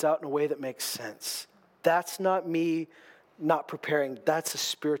the words out in a way that makes sense. That's not me not preparing, that's a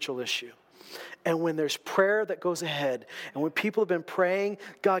spiritual issue. And when there's prayer that goes ahead, and when people have been praying,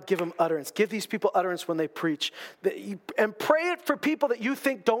 God, give them utterance. Give these people utterance when they preach. And pray it for people that you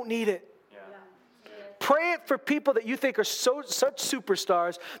think don't need it. Yeah. Pray it for people that you think are such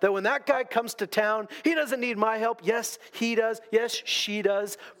superstars that when that guy comes to town, he doesn't need my help. Yes, he does. Yes, she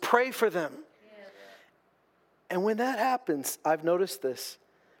does. Pray for them. And when that happens, I've noticed this.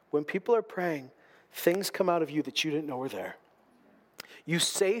 When people are praying, things come out of you that you didn't know were there. You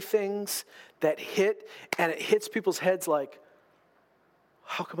say things that hit, and it hits people's heads like,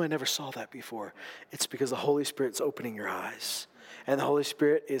 how come I never saw that before? It's because the Holy Spirit's opening your eyes. And the Holy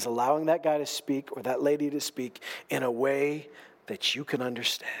Spirit is allowing that guy to speak or that lady to speak in a way that you can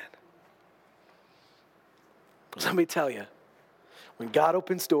understand. Let me tell you, when God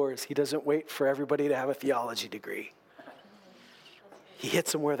opens doors, he doesn't wait for everybody to have a theology degree. He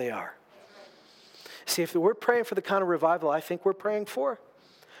hits them where they are. See, if we're praying for the kind of revival I think we're praying for,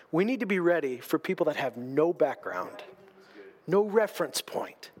 we need to be ready for people that have no background, no reference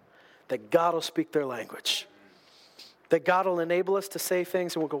point, that God will speak their language. That God will enable us to say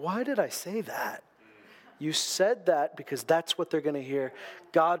things and we'll go, why did I say that? You said that because that's what they're going to hear.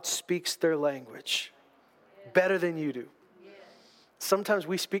 God speaks their language better than you do. Sometimes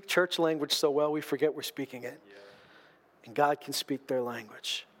we speak church language so well we forget we're speaking it. And God can speak their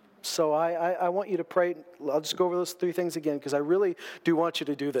language. So I want you to pray. I'll just go over those 3 things again because I really do want you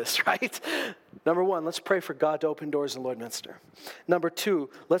to do this, right? Number 1, let's pray for God to open doors in Lloydminster. Number 2,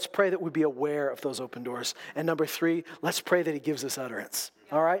 let's pray that we be aware of those open doors. And number 3, let's pray that he gives us utterance.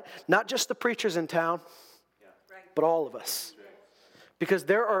 All right? Not just the preachers in town, but all of us. Because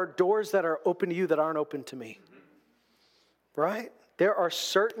there are doors that are open to you that aren't open to me. Right? There are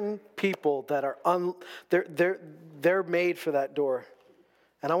certain people that are they're made for that door.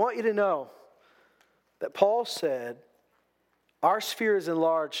 And I want you to know that Paul said, our sphere is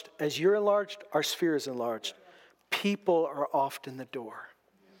enlarged. As you're enlarged, our sphere is enlarged. People are often the door.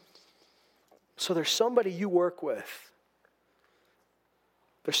 So there's somebody you work with.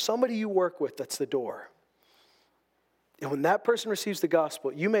 There's somebody you work with that's the door. And when that person receives the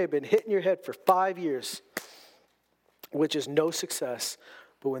gospel, you may have been hitting your head for 5 years, which is no success.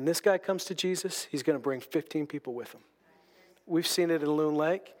 But when this guy comes to Jesus, he's going to bring 15 people with him. We've seen it in Loon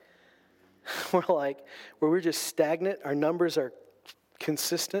Lake. Where we're just stagnant. Our numbers are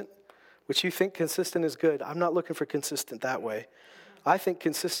consistent, which you think consistent is good. I'm not looking for consistent that way. I think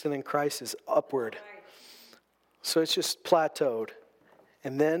consistent in Christ is upward. So it's just plateaued.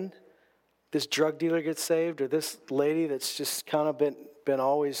 And then this drug dealer gets saved, or this lady that's just kind of been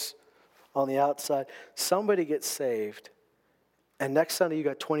always on the outside. Somebody gets saved, and next Sunday you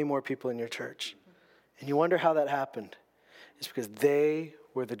got 20 more people in your church. And you wonder how that happened. It's because they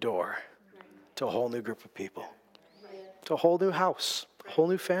were the door to a whole new group of people, to a whole new house, a whole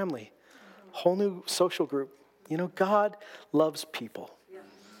new family, a whole new social group. You know, God loves people.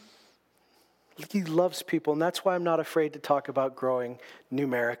 He loves people, and that's why I'm not afraid to talk about growing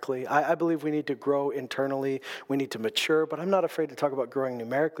numerically. I believe we need to grow internally. We need to mature, but I'm not afraid to talk about growing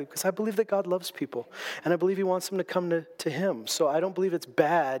numerically because I believe that God loves people, and I believe he wants them to come to him. So I don't believe it's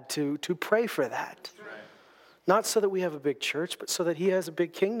bad to pray for that. Not so that we have a big church, but so that he has a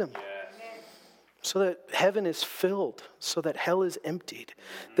big kingdom. So that heaven is filled, so that hell is emptied.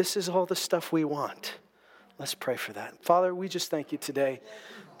 This is all the stuff we want. Let's pray for that. Father, we just thank you today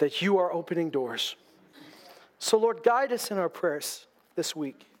that you are opening doors. So Lord, guide us in our prayers this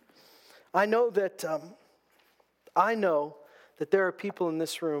week. I know that there are people in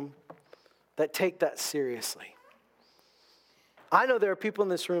this room that take that seriously. I know there are people in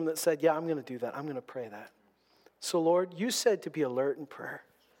this room that said, yeah, I'm going to do that. I'm going to pray that. So Lord, you said to be alert in prayer.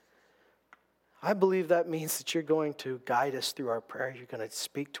 I believe that means that you're going to guide us through our prayer. You're going to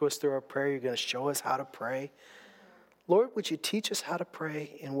speak to us through our prayer. You're going to show us how to pray. Lord, would you teach us how to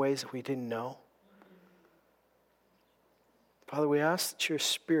pray in ways that we didn't know? Father, we ask that your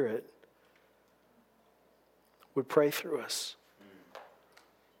Spirit would pray through us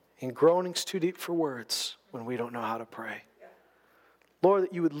in groanings too deep for words when we don't know how to pray. Lord,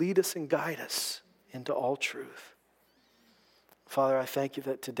 that you would lead us and guide us into all truth. Father, I thank you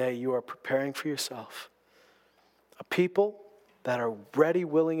that today you are preparing for yourself a people that are ready,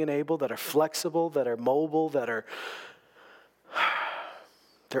 willing, and able, that are flexible, that are mobile, they're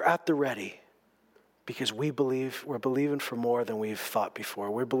at the ready because we're believing for more than we've thought before.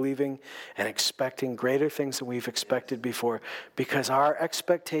 We're believing and expecting greater things than we've expected before because our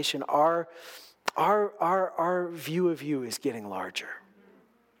expectation, our view of you is getting larger.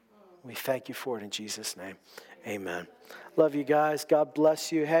 We thank you for it in Jesus' name. Amen. Love you guys. God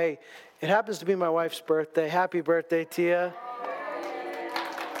bless you. Hey, it happens to be my wife's birthday. Happy birthday, Tia.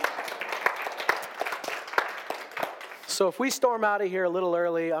 So if we storm out of here a little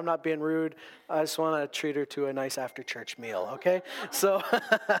early, I'm not being rude. I just want to treat her to a nice after-church meal, okay? So...